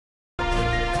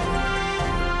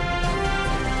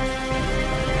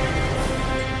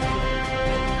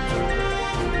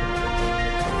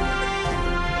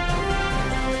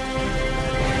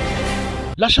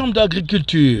La Chambre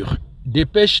d'agriculture, des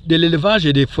pêches, de l'élevage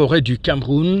et des forêts du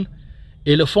Cameroun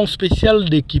et le Fonds spécial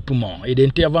d'équipement et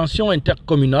d'intervention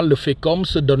intercommunale, le FEICOM,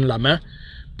 se donnent la main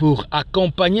pour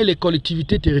accompagner les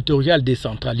collectivités territoriales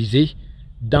décentralisées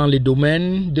dans les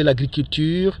domaines de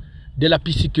l'agriculture, de la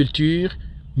pisciculture,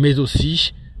 mais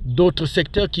aussi d'autres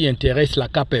secteurs qui intéressent la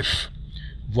CAPEF.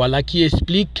 Voilà qui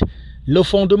explique le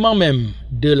fondement même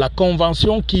de la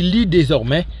convention qui lie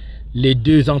désormais les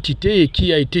deux entités et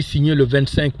qui a été signée le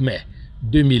 25 mai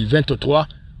 2023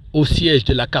 au siège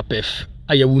de la CAPEF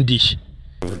à Yaoundé.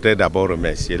 Je voudrais d'abord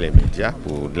remercier les médias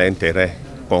pour l'intérêt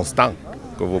constant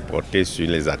que vous portez sur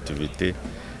les activités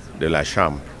de la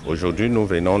Chambre. Aujourd'hui, nous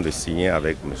venons de signer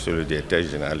avec M. le directeur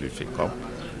général du FEICOM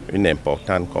une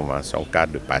importante convention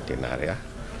cadre de partenariat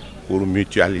pour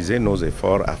mutualiser nos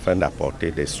efforts afin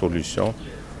d'apporter des solutions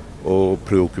aux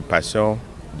préoccupations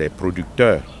des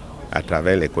producteurs à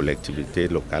travers les collectivités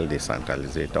locales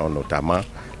décentralisées, dont notamment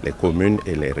les communes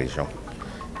et les régions.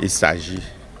 Il s'agit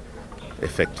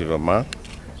effectivement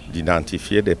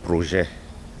d'identifier des projets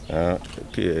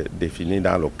définis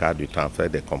dans le cadre du transfert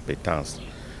des compétences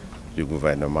du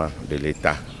gouvernement, de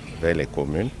l'État vers les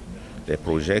communes, des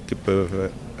projets qui peuvent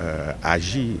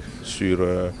agir sur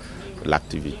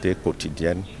l'activité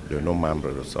quotidienne de nos membres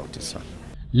ressortissants.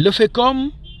 Le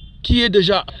FEICOM, qui est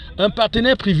déjà un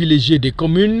partenaire privilégié des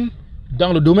communes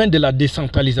dans le domaine de la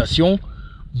décentralisation,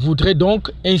 voudrait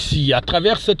donc ainsi, à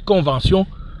travers cette convention,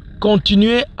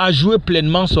 continuer à jouer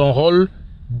pleinement son rôle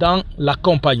dans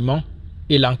l'accompagnement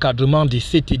et l'encadrement des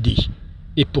CTD.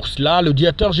 Et pour cela, le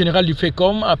directeur général du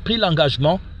FEICOM a pris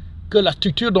l'engagement que la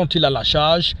structure dont il a la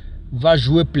charge va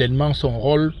jouer pleinement son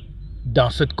rôle dans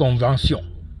cette convention.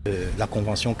 La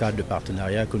convention cadre de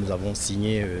partenariat que nous avons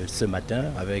signée ce matin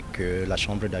avec la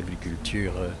Chambre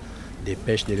d'agriculture, des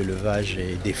pêches, de l'élevage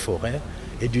et des forêts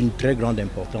est d'une très grande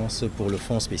importance pour le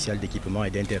Fonds spécial d'équipement et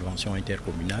d'intervention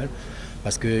intercommunale,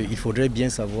 parce qu'il faudrait bien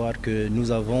savoir que nous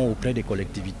avons auprès des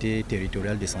collectivités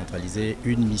territoriales décentralisées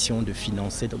une mission de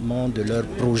financement de leurs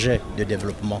projets de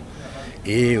développement.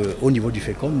 Et au niveau du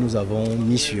FEICOM, nous avons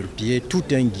mis sur pied tout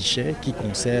un guichet qui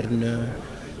concerne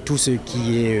tout ce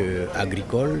qui est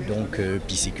agricole, donc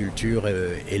pisciculture,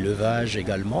 élevage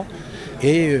également.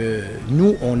 Et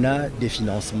nous, on a des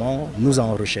financements, nous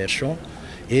en recherchons.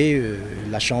 Et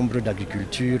la Chambre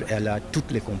d'agriculture, elle a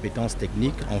toutes les compétences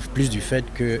techniques, en plus du fait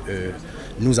que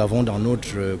nous avons dans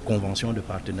notre convention de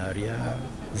partenariat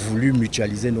voulu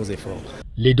mutualiser nos efforts.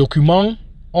 Les documents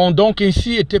ont donc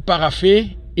ainsi été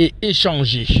paraphés et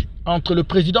échangés entre le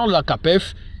président de la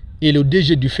CAPEF et le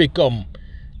DG du FEICOM.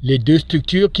 Les deux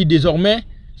structures qui désormais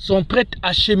sont prêtes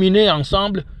à cheminer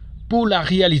ensemble pour la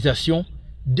réalisation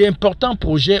d'importants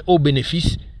projets au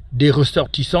bénéfice des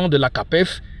ressortissants de la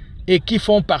CAPEF et qui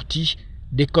font partie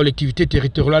des collectivités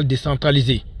territoriales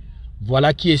décentralisées.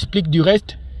 Voilà qui explique du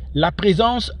reste la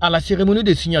présence à la cérémonie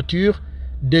de signature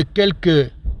de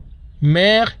quelques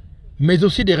maires, mais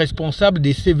aussi des responsables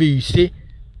des CVUC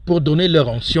pour donner leur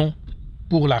onction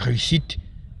pour la réussite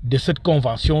de cette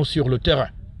convention sur le terrain.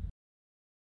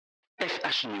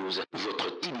 FH News,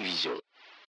 votre télévision.